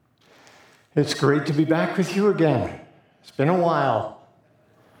It's great to be back with you again. It's been a while.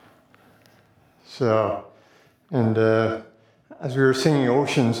 As we were singing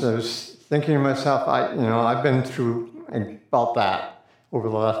Oceans, I was thinking to myself, I've been through about that over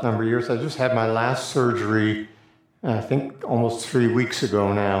the last number of years. I just had my last surgery, I think almost 3 weeks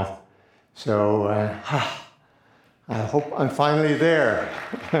ago now. So I hope I'm finally there.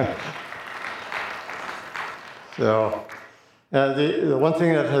 The one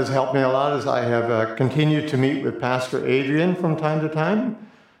thing that has helped me a lot is I have continued to meet with Pastor Adrian from time to time.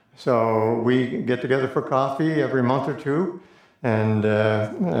 So we get together for coffee every month or two, and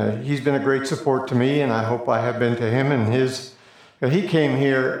he's been a great support to me, and I hope I have been to him and his. He came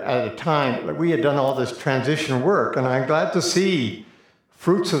here at a time like we had done all this transition work, and I'm glad to see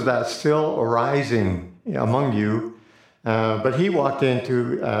fruits of that still arising among you. But he walked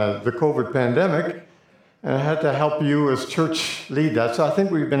into the COVID pandemic, and I had to help you as church lead that. So I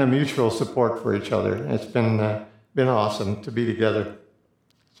think we've been a mutual support for each other. It's been awesome to be together.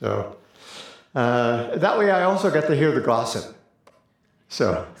 So that way I also get to hear the gossip.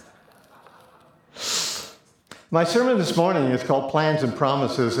 So my sermon this morning is called Plans and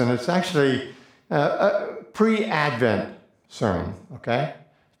Promises, and it's actually a pre-Advent sermon, okay?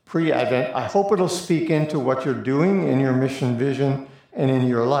 Pre-Advent. I hope it'll speak into what you're doing in your mission vision and in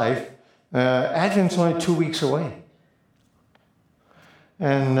your life. Advent's only 2 weeks away.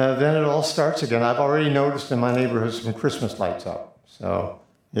 And then it all starts again. I've already noticed in my neighborhood some Christmas lights up. So,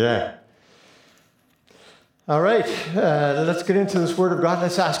 yeah. All right, let's get into this Word of God.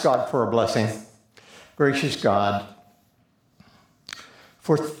 Let's ask God for a blessing. Gracious God,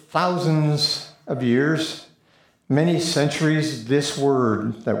 for thousands of years, many centuries, this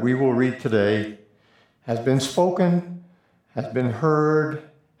Word that we will read today has been spoken, has been heard,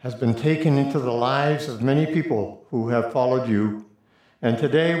 has been taken into the lives of many people who have followed you. And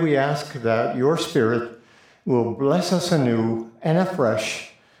today we ask that your Spirit will bless us anew and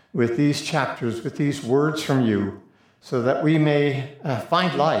afresh with these chapters, with these words from you, so that we may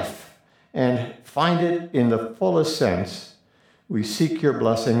find life and find it in the fullest sense. We seek your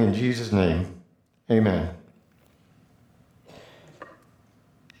blessing in Jesus' name. Amen.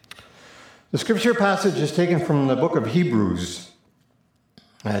 The scripture passage is taken from the book of Hebrews,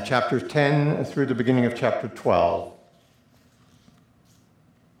 chapter 10 through the beginning of chapter 12.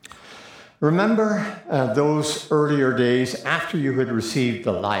 Remember those earlier days after you had received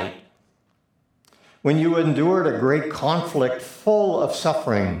the light, when you endured a great conflict full of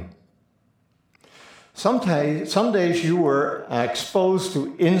suffering. Some days you were exposed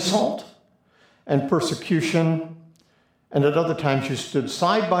to insult and persecution, and at other times you stood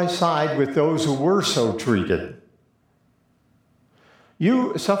side by side with those who were so treated.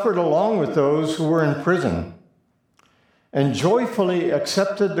 You suffered along with those who were in prison and joyfully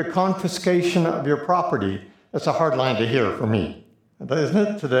accepted the confiscation of your property. That's a hard line to hear for me, isn't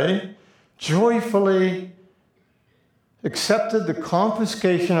it, today? Joyfully accepted the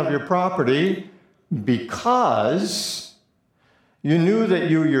confiscation of your property because you knew that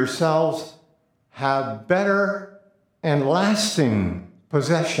you yourselves have better and lasting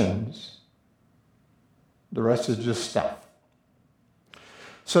possessions. The rest is just stuff.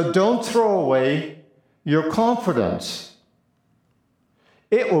 So don't throw away your confidence.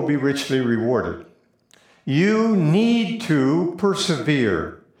 It will be richly rewarded. You need to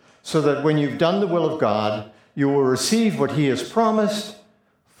persevere so that when you've done the will of God, you will receive what he has promised,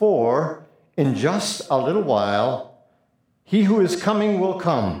 for in just a little while, he who is coming will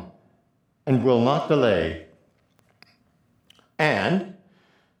come and will not delay.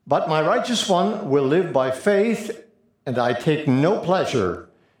 But my righteous one will live by faith, and I take no pleasure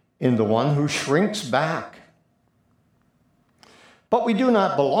in the one who shrinks back. But we do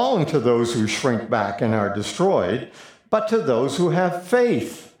not belong to those who shrink back and are destroyed, but to those who have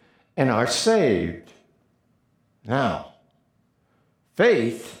faith and are saved. Now,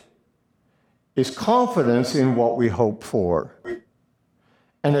 faith is confidence in what we hope for,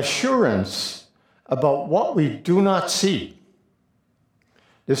 an assurance about what we do not see.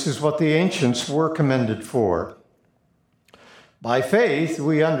 This is what the ancients were commended for. By faith,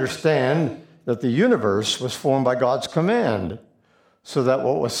 we understand that the universe was formed by God's command, so that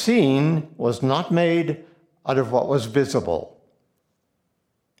what was seen was not made out of what was visible.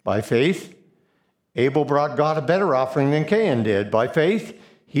 By faith, Abel brought God a better offering than Cain did. By faith,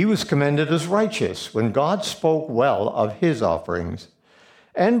 he was commended as righteous when God spoke well of his offerings.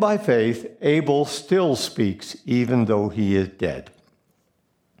 And by faith, Abel still speaks even though he is dead.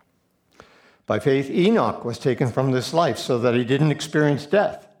 By faith, Enoch was taken from this life so that he didn't experience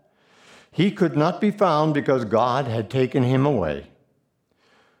death. He could not be found because God had taken him away.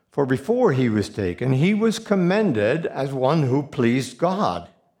 For before he was taken, he was commended as one who pleased God.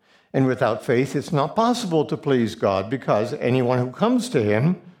 And without faith, it's not possible to please God, because anyone who comes to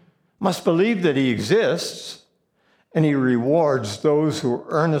him must believe that he exists, and he rewards those who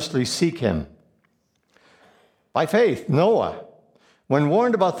earnestly seek him. By faith, Noah, when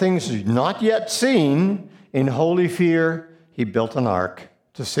warned about things not yet seen, in holy fear, he built an ark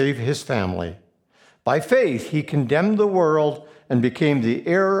to save his family. By faith, he condemned the world and became the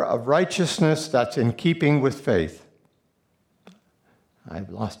heir of righteousness that's in keeping with faith. I've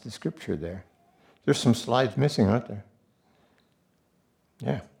lost the scripture there. There's some slides missing, aren't there?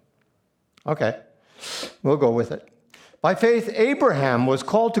 Yeah. Okay. We'll go with it. By faith, Abraham was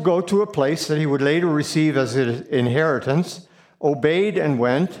called to go to a place that he would later receive as an inheritance, obeyed and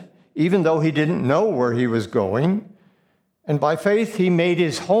went, even though he didn't know where he was going. And by faith, he made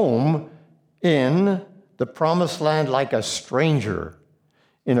his home in the promised land like a stranger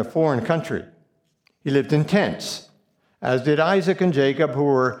in a foreign country. He lived in tents, as did Isaac and Jacob, who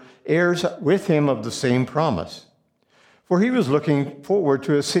were heirs with him of the same promise. For he was looking forward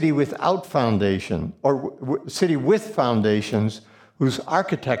to a city without foundation, or city with foundations, whose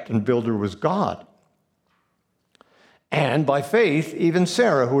architect and builder was God. And by faith, even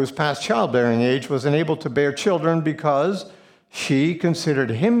Sarah, who was past childbearing age, was enabled to bear children because she considered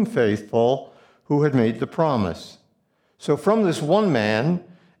him faithful who had made the promise. So from this one man,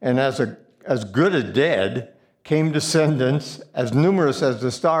 and as good as dead, came descendants as numerous as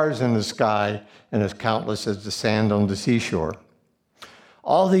the stars in the sky and as countless as the sand on the seashore.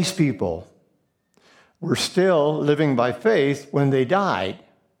 All these people were still living by faith when they died.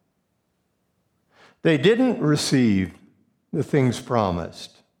 They didn't receive the things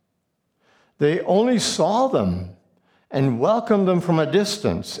promised. They only saw them and welcomed them from a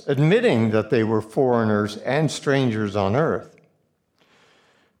distance, admitting that they were foreigners and strangers on earth.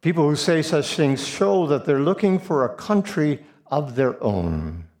 People who say such things show that they're looking for a country of their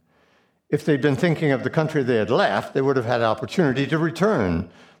own. If they'd been thinking of the country they had left, they would have had opportunity to return.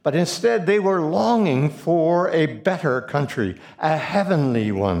 But instead, they were longing for a better country, a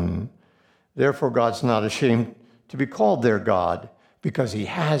heavenly one. Therefore, God's not ashamed to be called their God, because he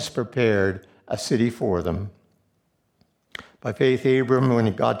has prepared a city for them. By faith, Abram,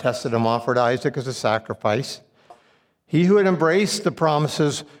 when God tested him, offered Isaac as a sacrifice. He who had embraced the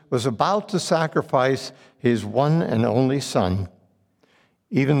promises was about to sacrifice his one and only son,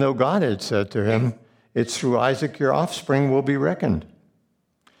 even though God had said to him, "It's through Isaac your offspring will be reckoned."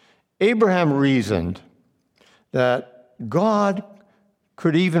 Abraham reasoned that God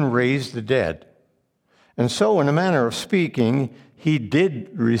could even raise the dead. And so, in a manner of speaking, he did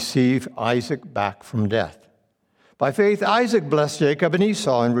receive Isaac back from death. By faith, Isaac blessed Jacob and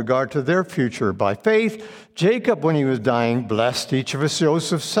Esau in regard to their future. By faith, Jacob, when he was dying, blessed each of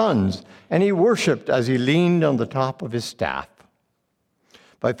Joseph's sons, and he worshipped as he leaned on the top of his staff.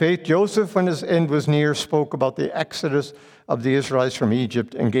 By faith, Joseph, when his end was near, spoke about the exodus of the Israelites from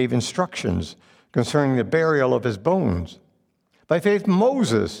Egypt and gave instructions concerning the burial of his bones. By faith,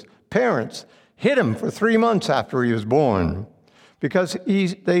 Moses' parents hid him for 3 months after he was born, because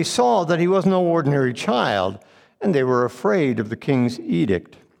they saw that he was no ordinary child, and they were afraid of the king's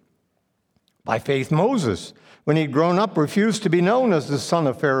edict. By faith, Moses, when he'd grown up, refused to be known as the son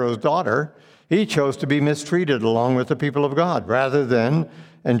of Pharaoh's daughter. He chose to be mistreated along with the people of God, rather than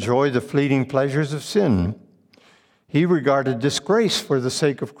enjoy the fleeting pleasures of sin. He regarded disgrace for the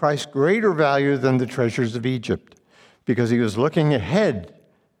sake of Christ greater value than the treasures of Egypt, because he was looking ahead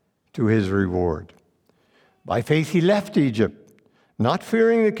to his reward. By faith, he left Egypt, not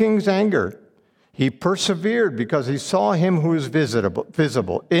fearing the king's anger. He persevered because he saw him who is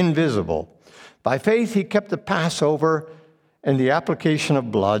invisible. By faith, he kept the Passover and the application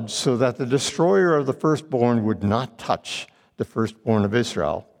of blood, so that the destroyer of the firstborn would not touch the firstborn of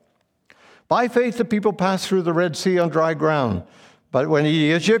Israel. By faith, the people passed through the Red Sea on dry ground, but when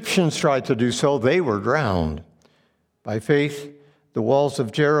the Egyptians tried to do so, they were drowned. By faith, the walls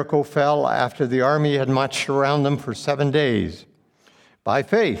of Jericho fell after the army had marched around them for 7 days. By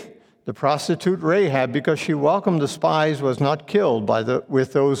faith, the prostitute Rahab, because she welcomed the spies, was not killed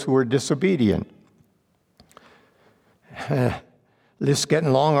with those who were disobedient. List's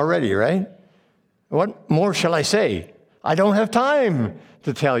getting long already, right? What more shall I say? I don't have time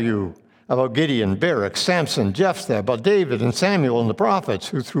to tell you about Gideon, Barak, Samson, Jephthah, about David and Samuel and the prophets,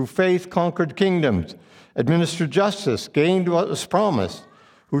 who through faith conquered kingdoms, administered justice, gained what was promised,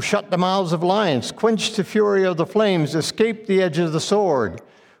 who shut the mouths of lions, quenched the fury of the flames, escaped the edge of the sword,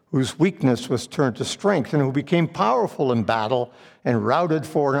 whose weakness was turned to strength, and who became powerful in battle and routed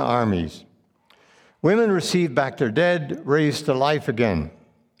foreign armies. Women received back their dead, raised to life again.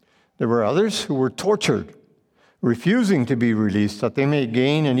 There were others who were tortured, refusing to be released that they may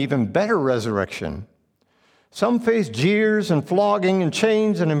gain an even better resurrection. Some faced jeers and flogging and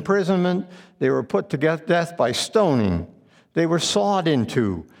chains and imprisonment. They were put to death by stoning. They were sawed in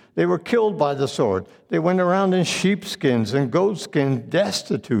two. They were killed by the sword. They went around in sheepskins and goatskins,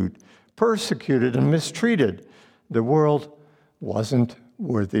 destitute, persecuted, and mistreated. The world wasn't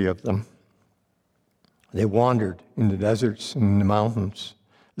worthy of them. They wandered in the deserts and in the mountains,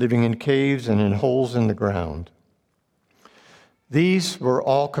 living in caves and in holes in the ground. These were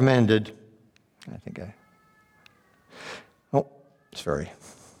all commended. There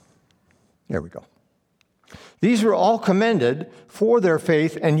we go. These were all commended for their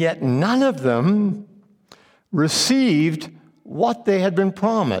faith, and yet none of them received what they had been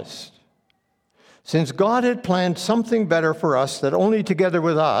promised. Since God had planned something better for us, that only together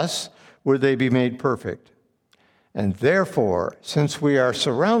with us would they be made perfect. And therefore, since we are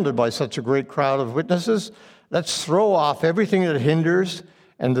surrounded by such a great crowd of witnesses, let's throw off everything that hinders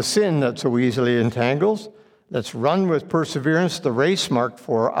and the sin that so easily entangles. Let's run with perseverance the race marked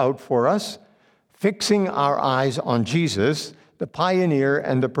out for us, fixing our eyes on Jesus, the pioneer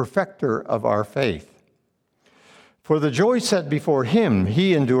and the perfecter of our faith. For the joy set before him,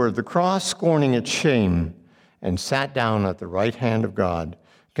 he endured the cross, scorning its shame, and sat down at the right hand of God.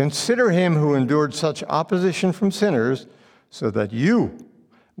 Consider him who endured such opposition from sinners, so that you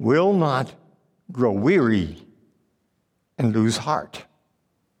will not grow weary and lose heart.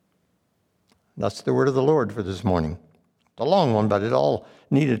 That's the word of the Lord for this morning. It's a long one, but it all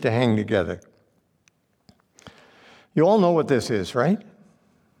needed to hang together. You all know what this is, right?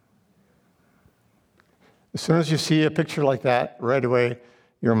 As soon as you see a picture like that, right away,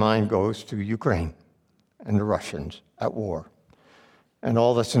 your mind goes to Ukraine and the Russians at war and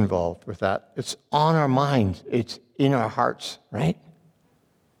all that's involved with that. It's on our minds. It's in our hearts, right?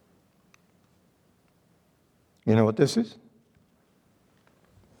 You know what this is?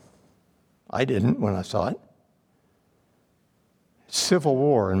 I didn't when I saw it. Civil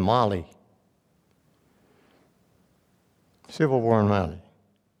war in Mali. Civil war in Mali.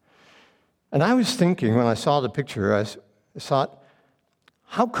 And I was thinking when I saw the picture, I thought,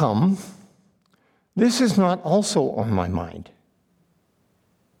 how come this is not also on my mind?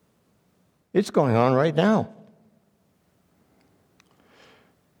 It's going on right now.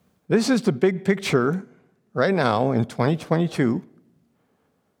 This is the big picture right now in 2022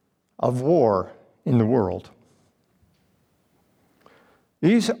 of war in the world.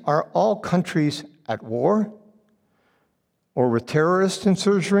 These are all countries at war, or with terrorist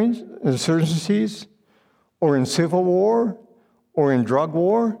insurgencies, or in civil war, or in drug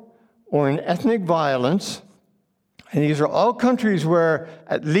war, or in ethnic violence. And these are all countries where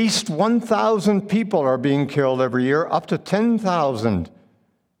at least 1,000 people are being killed every year, up to 10,000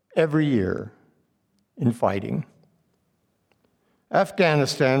 every year in fighting.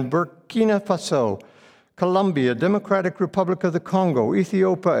 Afghanistan, Burkina Faso, Colombia, Democratic Republic of the Congo,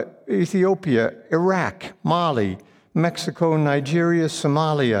 Ethiopia, Iraq, Mali, Mexico, Nigeria,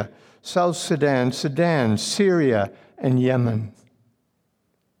 Somalia, South Sudan, Syria, and Yemen.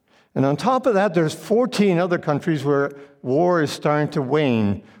 And on top of that, there's 14 other countries where war is starting to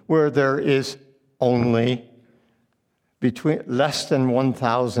wane, where there is only between less than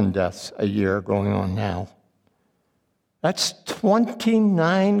 1,000 deaths a year going on now. That's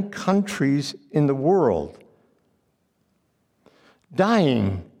 29 countries in the world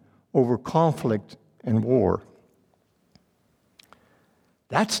dying over conflict and war.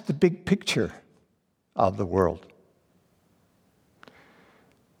 That's the big picture of the world.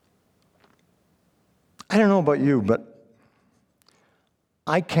 I don't know about you, but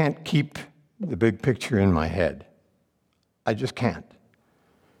I can't keep the big picture in my head. I just can't.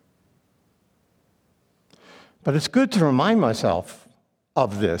 But it's good to remind myself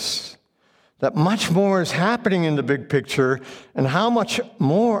of this, that much more is happening in the big picture, and how much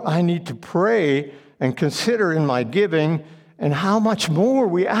more I need to pray and consider in my giving, and how much more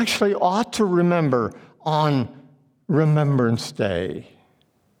we actually ought to remember on Remembrance Day.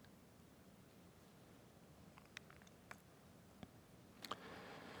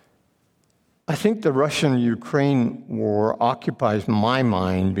 I think the Russian-Ukraine war occupies my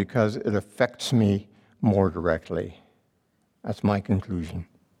mind because it affects me more directly. That's my conclusion.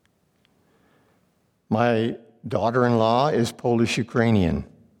 My daughter-in-law is Polish-Ukrainian.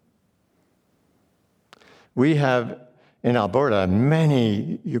 We have in Alberta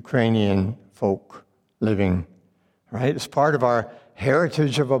many Ukrainian folk living, right? It's part of our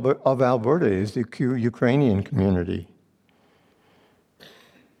heritage of Alberta is the Ukrainian community.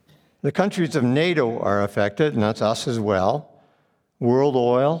 The countries of NATO are affected, and that's us as well. World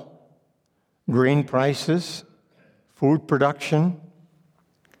Oil, grain prices, food production.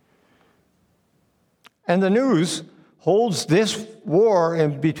 And the news holds this war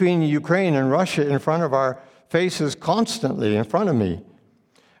between Ukraine and Russia in front of our faces constantly, in front of me.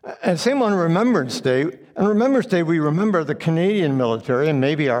 And same on Remembrance Day. On Remembrance Day, we remember the Canadian military and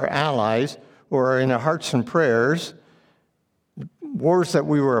maybe our allies who are in our hearts and prayers, wars that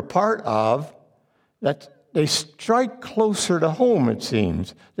we were a part of, that they strike closer to home, it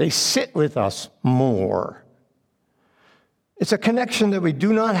seems. They sit with us more. It's a connection that we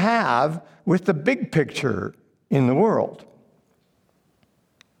do not have with the big picture in the world.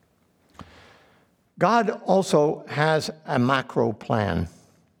 God also has a macro plan.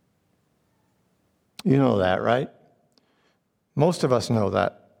 You know that, right? Most of us know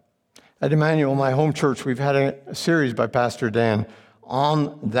that. At Emmanuel, my home church, we've had a series by Pastor Dan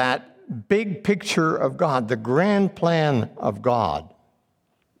on that big picture of God, the grand plan of God.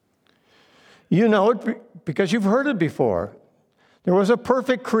 You know it because you've heard it before. There was a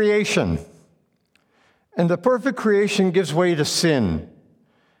perfect creation, and the perfect creation gives way to sin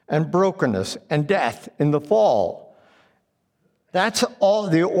and brokenness and death in the fall. That's all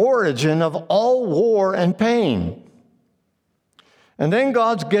the origin of all war and pain. And then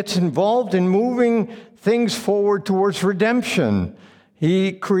God gets involved in moving things forward towards redemption.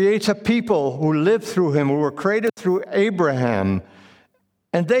 He creates a people who live through him, who were created through Abraham,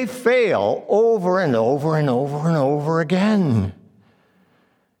 and they fail over and over and over and over again.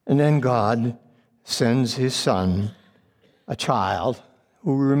 And then God sends his son, a child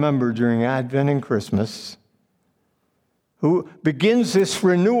who we remember during Advent and Christmas, who begins this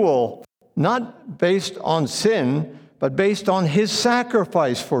renewal, not based on sin, but based on his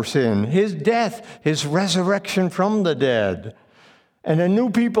sacrifice for sin, his death, his resurrection from the dead. And a new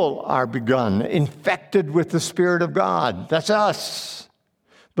people are begun, infected with the Spirit of God. That's us,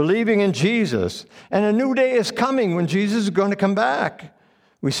 believing in Jesus. And a new day is coming when Jesus is going to come back.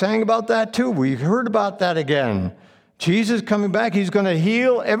 We sang about that too. We heard about that again. Jesus coming back, he's going to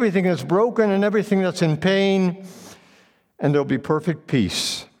heal everything that's broken and everything that's in pain, and there'll be perfect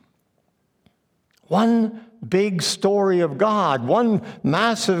peace. One big story of God, one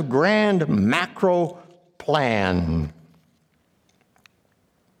massive, grand, macro plan.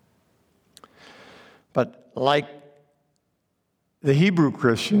 But like the Hebrew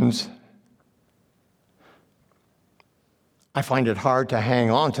Christians, I find it hard to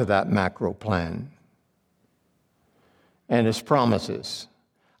hang on to that macro plan and its promises.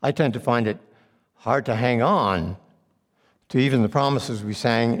 I tend to find it hard to hang on to even the promises we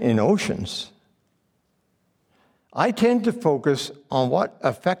sang in Oceans. I tend to focus on what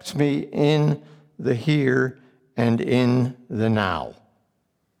affects me in the here and in the now.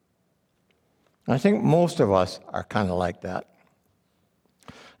 I think most of us are kind of like that.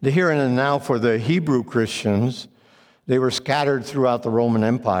 The here and the now for the Hebrew Christians, they were scattered throughout the Roman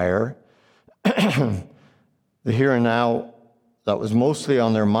Empire. The here and now that was mostly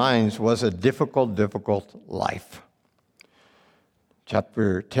on their minds was a difficult life.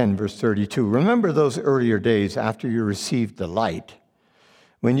 Chapter 10, verse 32. Remember those earlier days after you received the light,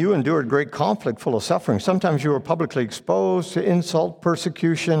 when you endured great conflict full of suffering. Sometimes you were publicly exposed to insult,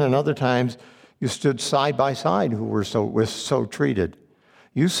 persecution, and other times you stood side by side who were so treated.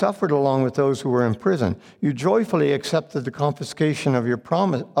 You suffered along with those who were in prison. You joyfully accepted the confiscation of your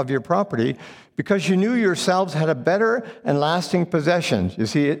property because you knew yourselves had a better and lasting possession. You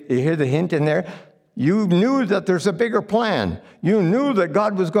see, you hear the hint in there? You knew that there's a bigger plan. You knew that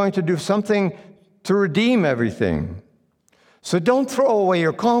God was going to do something to redeem everything. So don't throw away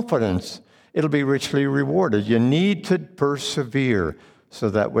your confidence. It'll be richly rewarded. You need to persevere so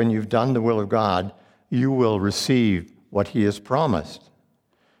that when you've done the will of God, you will receive what he has promised.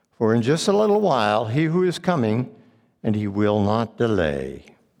 For in just a little while, he who is coming, and he will not delay.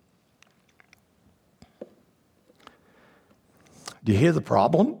 Do you hear the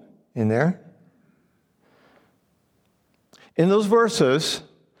problem in there? In those verses,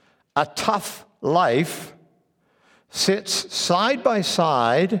 a tough life sits side by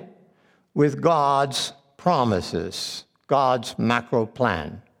side with God's promises, God's macro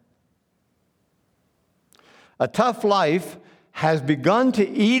plan. A tough life has begun to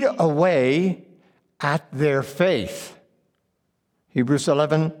eat away at their faith. Hebrews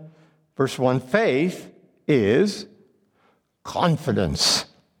 11, verse 1, faith is confidence.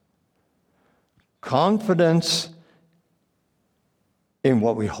 Confidence in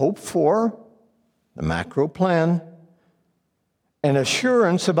what we hope for, the macro plan, and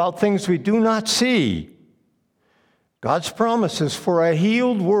assurance about things we do not see. God's promises for a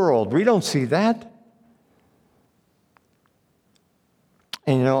healed world. We don't see that.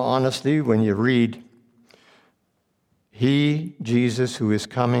 And honestly, when you read, He, Jesus, who is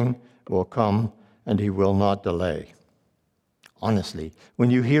coming, will come, and He will not delay. Honestly,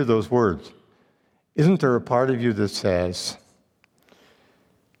 when you hear those words, isn't there a part of you that says,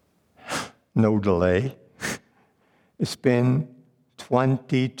 no delay? It's been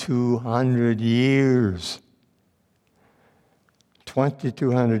 2,200 years.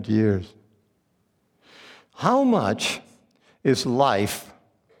 2,200 years. How much is life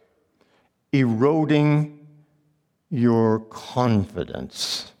eroding your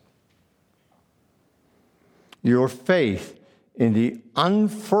confidence, your faith in the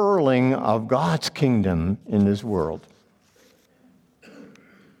unfurling of God's kingdom in this world?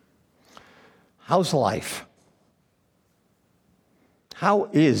 How's life? How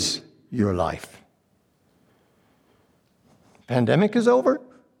is your life? Pandemic is over?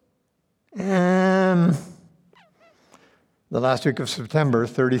 The last week of September,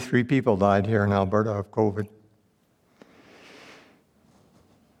 33 people died here in Alberta of COVID.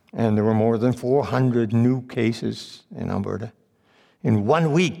 And there were more than 400 new cases in Alberta in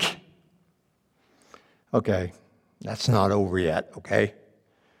 1 week. Okay, that's not over yet, okay?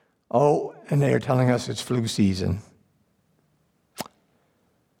 Oh, and they are telling us it's flu season.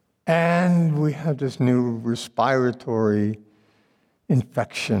 And we have this new respiratory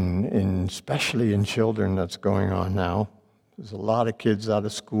infection, especially in children, that's going on now. There's a lot of kids out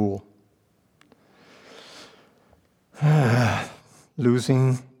of school.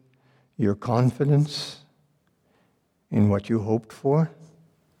 Losing your confidence in what you hoped for.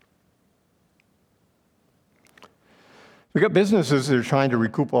 We got businesses that are trying to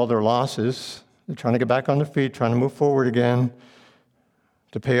recoup all their losses. They're trying to get back on their feet, trying to move forward again,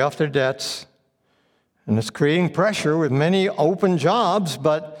 to pay off their debts. And it's creating pressure with many open jobs,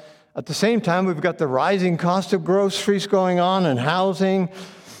 but at the same time, we've got the rising cost of groceries going on and housing.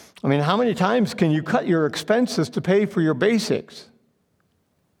 I mean, how many times can you cut your expenses to pay for your basics?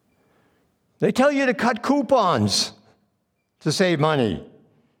 They tell you to cut coupons to save money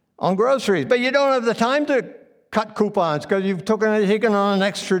on groceries, but you don't have the time to cut coupons because you've taken on an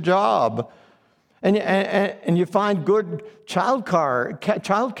extra job. And you find good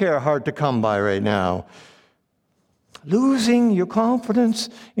childcare hard to come by right now. Losing your confidence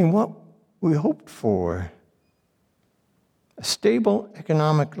in what we hoped for. A stable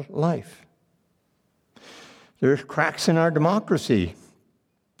economic life. There's cracks in our democracy,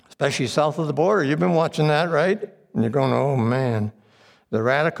 especially south of the border. You've been watching that, right? And you're going, oh man. The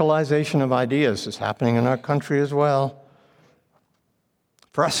radicalization of ideas is happening in our country as well.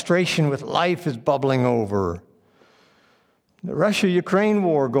 Frustration with life is bubbling over. The Russia-Ukraine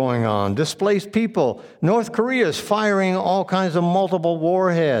war going on, displaced people. North Korea is firing all kinds of multiple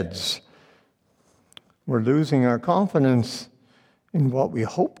warheads. We're losing our confidence in what we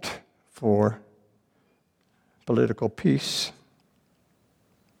hoped for, political peace.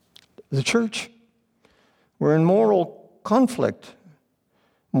 The church, we're in moral conflict,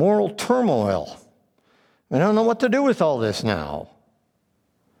 moral turmoil. I don't know what to do with all this now.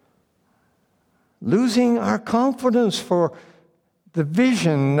 Losing our confidence for the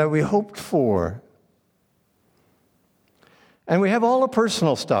vision that we hoped for. And we have all the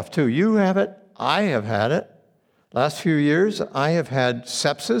personal stuff too. You have it. I have had it. Last few years, I have had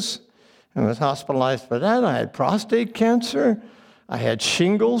sepsis and was hospitalized for that. I had prostate cancer. I had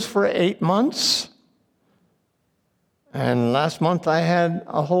shingles for 8 months. And last month, I had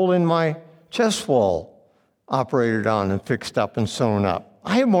a hole in my chest wall operated on and fixed up and sewn up.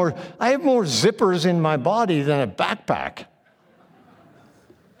 I have more zippers in my body than a backpack.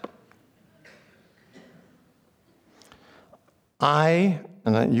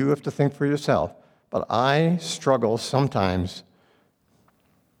 And you have to think for yourself, but I struggle sometimes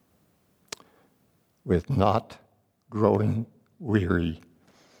with not growing weary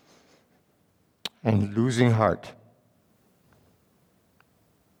and losing heart.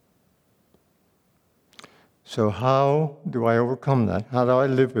 So how do I overcome that? How do I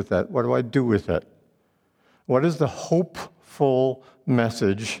live with that? What do I do with it? What is the hopeful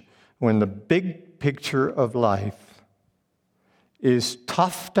message when the big picture of life is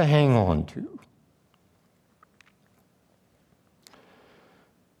tough to hang on to?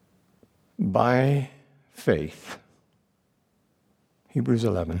 By faith. Hebrews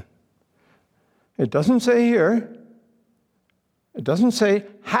 11. It doesn't say here, it doesn't say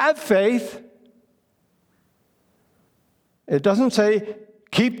have faith. It doesn't say,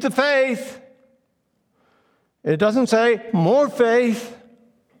 keep the faith. It doesn't say, more faith.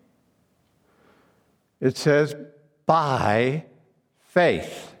 It says, by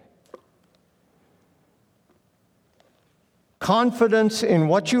faith. confidence in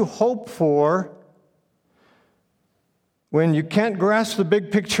what you hope for when you can't grasp the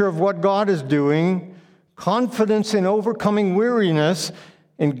big picture of what God is doing, confidence in overcoming weariness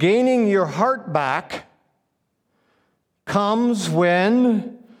and gaining your heart back comes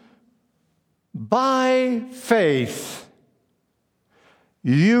when, by faith,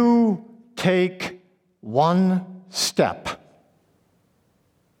 you take one step.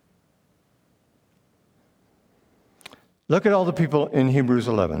 Look at all the people in Hebrews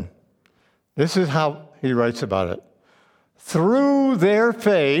 11. This is how he writes about it. Through their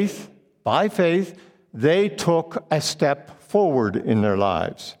faith, by faith, they took a step forward in their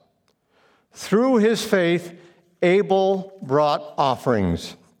lives. Through his faith, Abel brought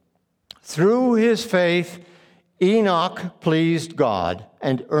offerings. Through his faith, Enoch pleased God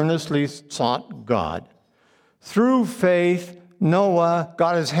and earnestly sought God. Through faith, Noah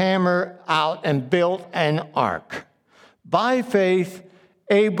got his hammer out and built an ark. By faith,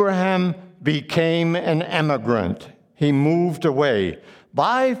 Abraham became an emigrant. He moved away.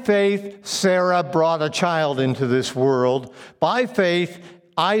 By faith, Sarah brought a child into this world. By faith,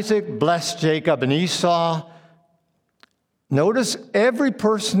 Isaac blessed Jacob and Esau. Notice every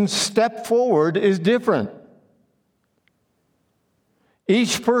person's step forward is different.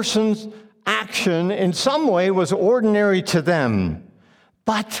 Each person's action in some way was ordinary to them,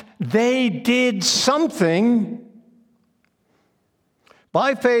 but they did something.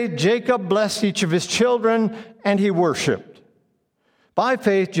 By faith, Jacob blessed each of his children, and he worshiped. By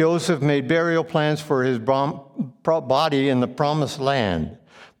faith, Joseph made burial plans for his body in the promised land.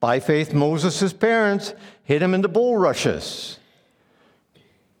 By faith, Moses' parents hid him in the bulrushes.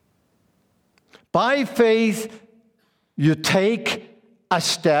 By faith, you take a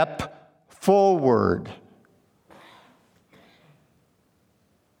step forward.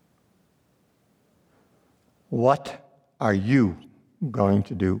 What are you going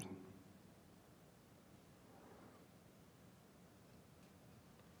to do?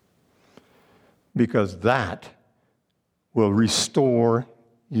 Because that will restore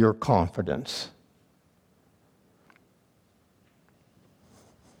your confidence.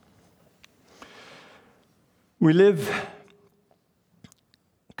 We live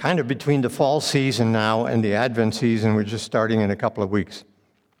kind of between the fall season now and the Advent season. We're just starting in a couple of weeks.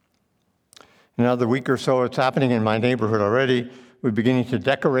 In another week or so, it's happening in my neighborhood already. We're beginning to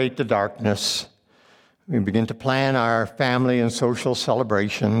decorate the darkness. We begin to plan our family and social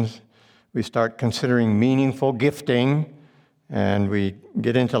celebrations. We start considering meaningful gifting, and we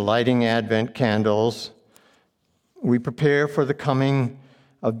get into lighting Advent candles. We prepare for the coming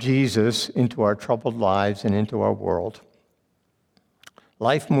of Jesus into our troubled lives and into our world.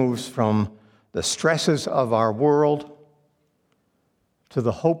 Life moves from the stresses of our world to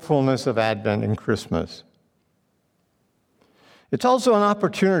the hopefulness of Advent and Christmas. It's also an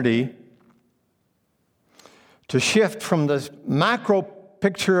opportunity to shift from this macro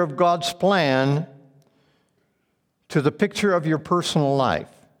picture of God's plan to the picture of your personal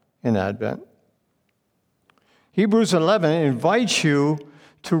life in Advent. Hebrews 11 invites you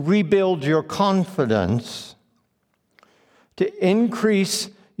to rebuild your confidence, to increase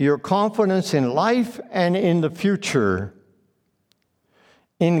your confidence in life and in the future,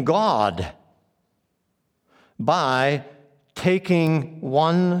 in God, by taking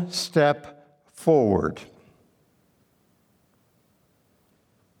one step forward.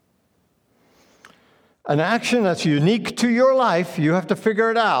 An action that's unique to your life, you have to figure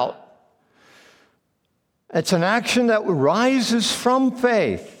it out. It's an action that rises from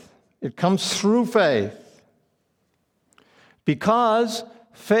faith. It comes through faith. Because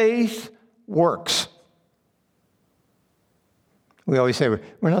faith works. We always say,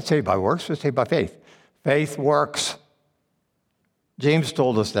 we're not saved by works, we're saved by faith. Faith works. James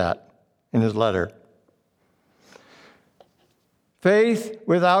told us that in his letter. Faith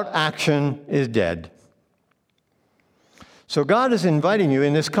without action is dead. So God is inviting you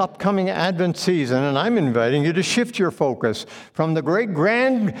in this upcoming Advent season, and I'm inviting you to shift your focus from the great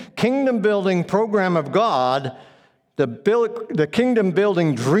grand kingdom-building program of God, the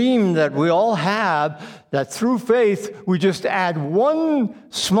kingdom-building dream that we all have, that through faith we just add one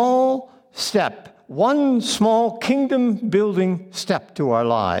small step, one small kingdom-building step to our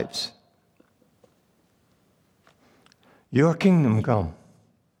lives. Your kingdom come.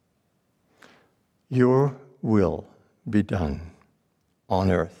 Your will be done on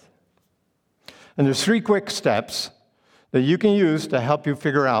earth. And there's 3 quick steps that you can use to help you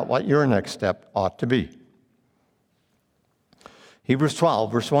figure out what your next step ought to be. Hebrews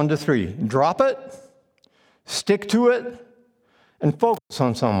 12, verse 1 to 3. Drop it, stick to it, and focus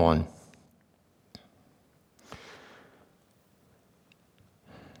on someone.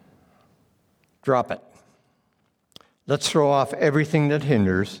 Drop it. Let's throw off everything that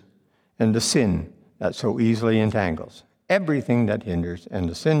hinders and the sin that so easily entangles. Everything that hinders and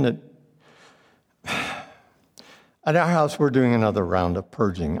the sin that... At our house, we're doing another round of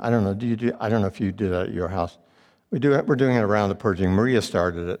purging. I don't know. I don't know if you do that at your house. We're doing a round of purging. Maria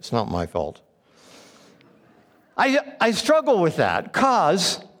started it. It's not my fault. I struggle with that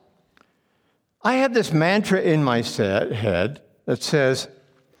because I have this mantra in my head that says,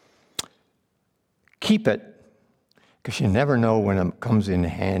 keep it, because you never know when it comes in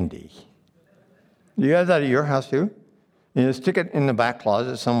handy. Do you have that at your house too? You stick it in the back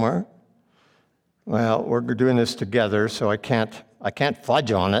closet somewhere. Well, we're doing this together, so I can't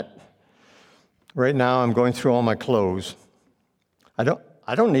fudge on it. Right now, I'm going through all my clothes. I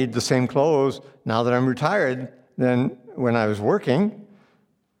don't need the same clothes now that I'm retired than when I was working.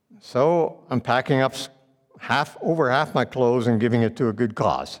 So I'm packing up over half my clothes and giving it to a good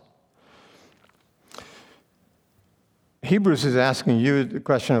cause. Hebrews is asking you the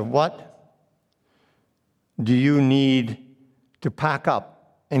question of what do you need to pack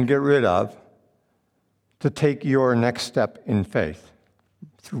up and get rid of to take your next step in faith,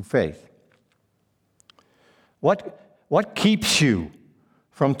 through faith? What keeps you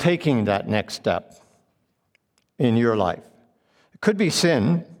from taking that next step in your life? It could be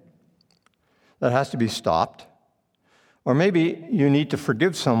sin that has to be stopped, or maybe you need to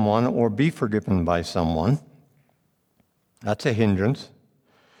forgive someone or be forgiven by someone. That's a hindrance.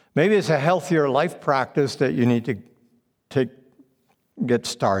 Maybe it's a healthier life practice that you need to get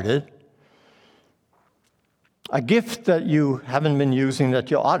started. A gift that you haven't been using that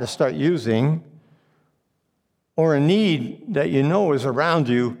you ought to start using, or a need that you know is around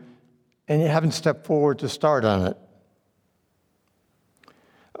you and you haven't stepped forward to start on it.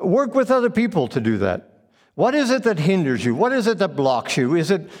 Work with other people to do that. What is it that hinders you? What is it that blocks you?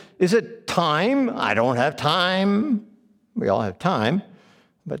 Is it time? I don't have time. We all have time.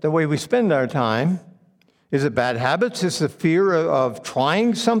 But the way we spend our time, is it bad habits? Is it the fear of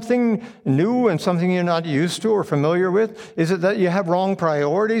trying something new and something you're not used to or familiar with? Is it that you have wrong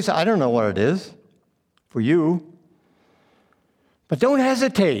priorities? I don't know what it is for you. But don't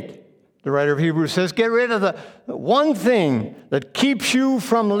hesitate. The writer of Hebrews says, get rid of the one thing that keeps you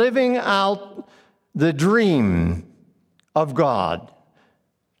from living out the dream of God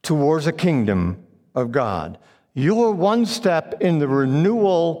towards a kingdom of God. You're one step in the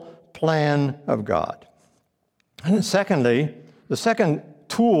renewal plan of God. And then secondly, the second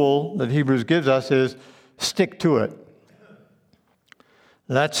tool that Hebrews gives us is stick to it.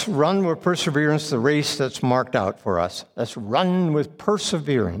 Let's run with perseverance the race that's marked out for us. Let's run with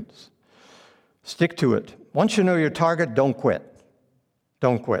perseverance. Stick to it. Once you know your target, don't quit.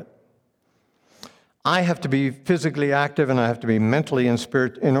 Don't quit. I have to be physically active and I have to be mentally and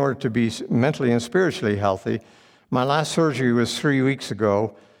in order to be mentally and spiritually healthy. My last surgery was 3 weeks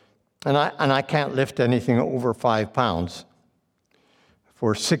ago, and I can't lift anything over 5 pounds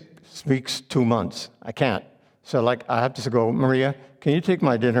for 6 weeks, 2 months. I can't. So I have to go, Maria, can you take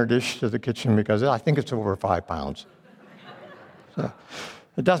my dinner dish to the kitchen because I think it's over 5 pounds. So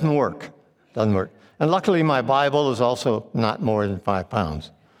it doesn't work. Doesn't work. And luckily my Bible is also not more than 5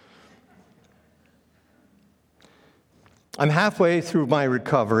 pounds. I'm halfway through my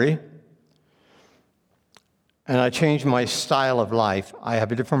recovery, and I changed my style of life. I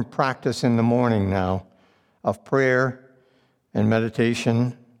have a different practice in the morning now of prayer and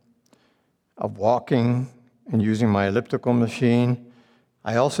meditation, of walking and using my elliptical machine.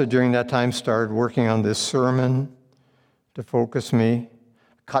 I also, during that time, started working on this sermon to focus me,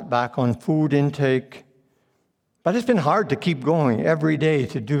 cut back on food intake. But it's been hard to keep going every day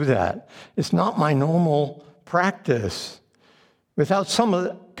to do that. It's not my normal practice. Without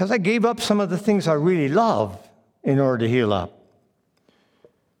because I gave up some of the things I really love in order to heal up.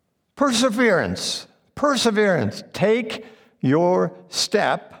 Perseverance. Perseverance. Take your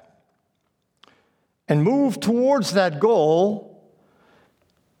step and move towards that goal.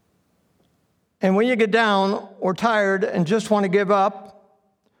 And when you get down or tired and just want to give up,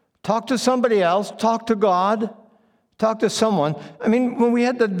 talk to somebody else, talk to God, talk to someone. I mean, when we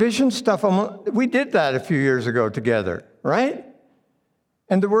had the vision stuff, we did that a few years ago together, right?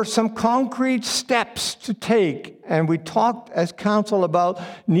 And there were some concrete steps to take, and we talked as counsel about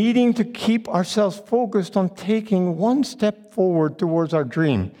needing to keep ourselves focused on taking one step forward towards our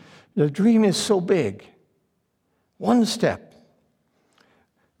dream. The dream is so big. One step.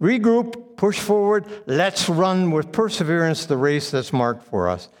 Regroup, push forward, let's run with perseverance the race that's marked for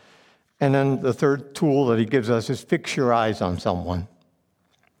us. And then the third tool that he gives us is fix your eyes on someone.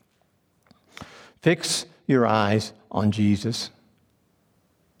 Fix your eyes on Jesus.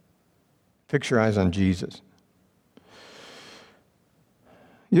 Fix your eyes on Jesus.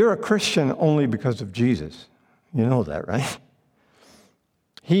 You're a Christian only because of Jesus. You know that, right?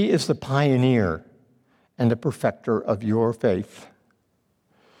 He is the pioneer and the perfecter of your faith.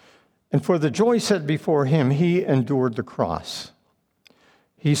 And for the joy set before him, he endured the cross.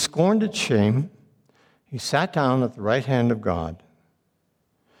 He scorned its shame. He sat down at the right hand of God.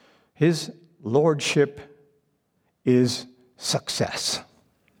 His lordship is success.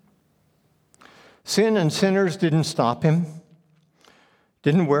 Sin and sinners didn't stop him,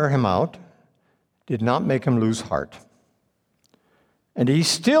 didn't wear him out, did not make him lose heart. And he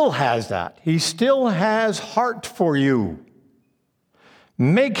still has that. He still has heart for you.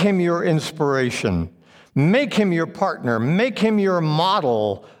 Make him your inspiration. Make him your partner. Make him your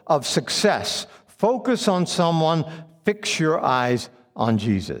model of success. Focus on someone. Fix your eyes on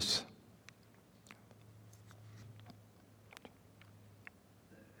Jesus.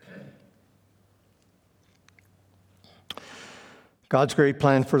 God's great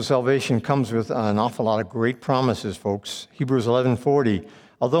plan for salvation comes with an awful lot of great promises, folks. Hebrews 11:40.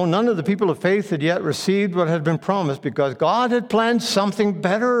 Although none of the people of faith had yet received what had been promised, because God had planned something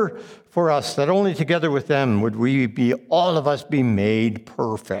better for us, that only together with them would all of us be made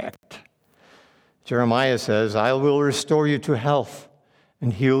perfect. Jeremiah says, I will restore you to health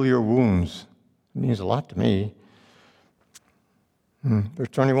and heal your wounds. It means a lot to me. Verse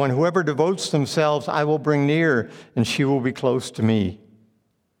 21, whoever devotes themselves, I will bring near, and she will be close to me.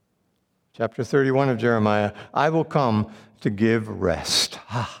 Chapter 31 of Jeremiah, I will come to give rest.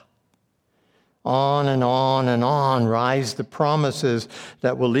 On and on and on rise the promises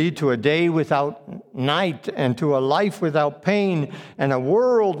that will lead to a day without night and to a life without pain and a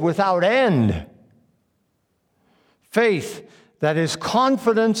world without end. Faith that is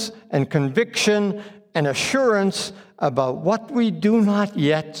confidence and conviction and assurance about what we do not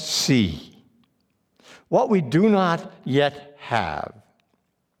yet see, what we do not yet have.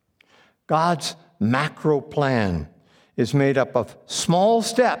 God's macro plan is made up of small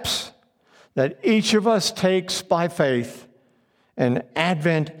steps that each of us takes by faith, and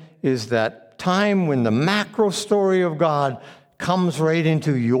Advent is that time when the macro story of God comes right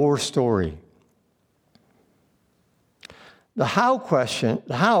into your story. The how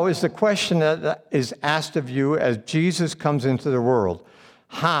is the question that is asked of you as Jesus comes into the world.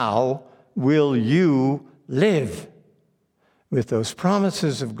 How will you live with those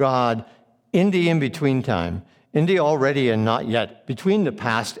promises of God in the in-between time, in the already and not yet, between the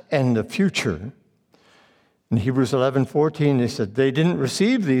past and the future? In Hebrews 11:14, they said they didn't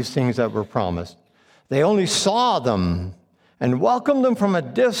receive these things that were promised. They only saw them and welcomed them from a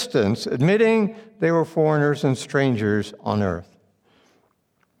distance, admitting they were foreigners and strangers on earth.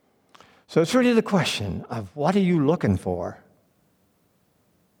 So it's really the question of what are you looking for?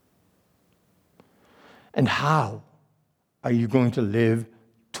 And how are you going to live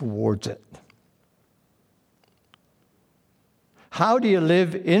towards it? How do you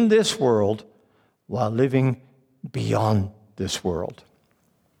live in this world while living beyond this world?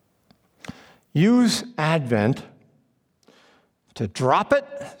 Use Advent to drop it,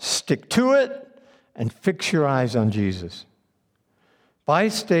 stick to it, and fix your eyes on Jesus. By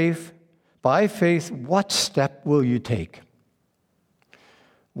faith, what step will you take?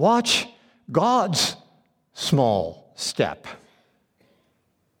 Watch God's small step.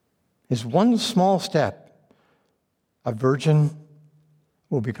 His one small step, a virgin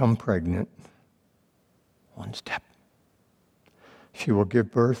will become pregnant. One step. She will give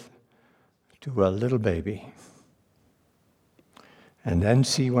birth to a little baby. And then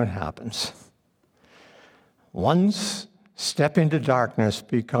see what happens. One step into darkness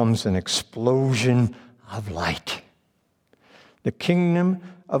becomes an explosion of light. The kingdom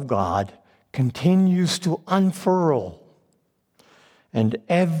of God continues to unfurl, and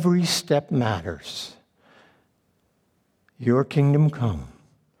every step matters. Your kingdom come,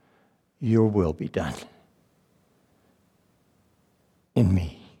 your will be done in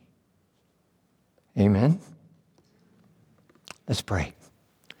me. Amen. Let's pray.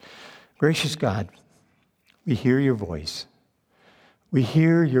 Gracious God, we hear your voice. We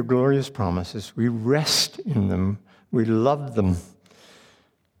hear your glorious promises. We rest in them. We love them.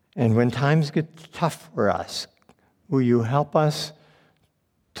 And when times get tough for us, will you help us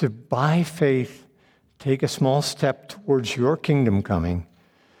to, by faith, take a small step towards your kingdom coming?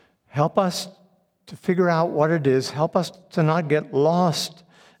 Help us to figure out what it is. Help us to not get lost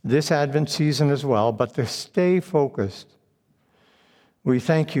this Advent season as well, but to stay focused. We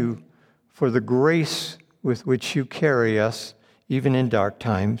thank you for the grace with which you carry us, even in dark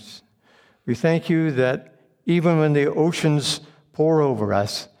times. We thank you that even when the oceans pour over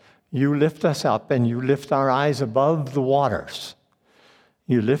us, You lift us up and you lift our eyes above the waters.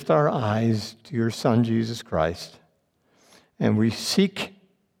 You lift our eyes to your Son, Jesus Christ, and we seek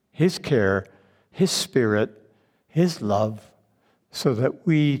his care, his Spirit, his love, so that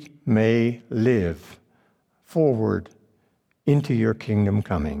we may live forward into your kingdom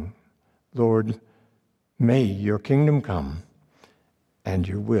coming. Lord, may your kingdom come and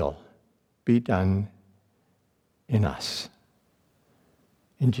your will be done in us.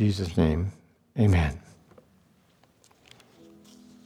 In Jesus' name, amen.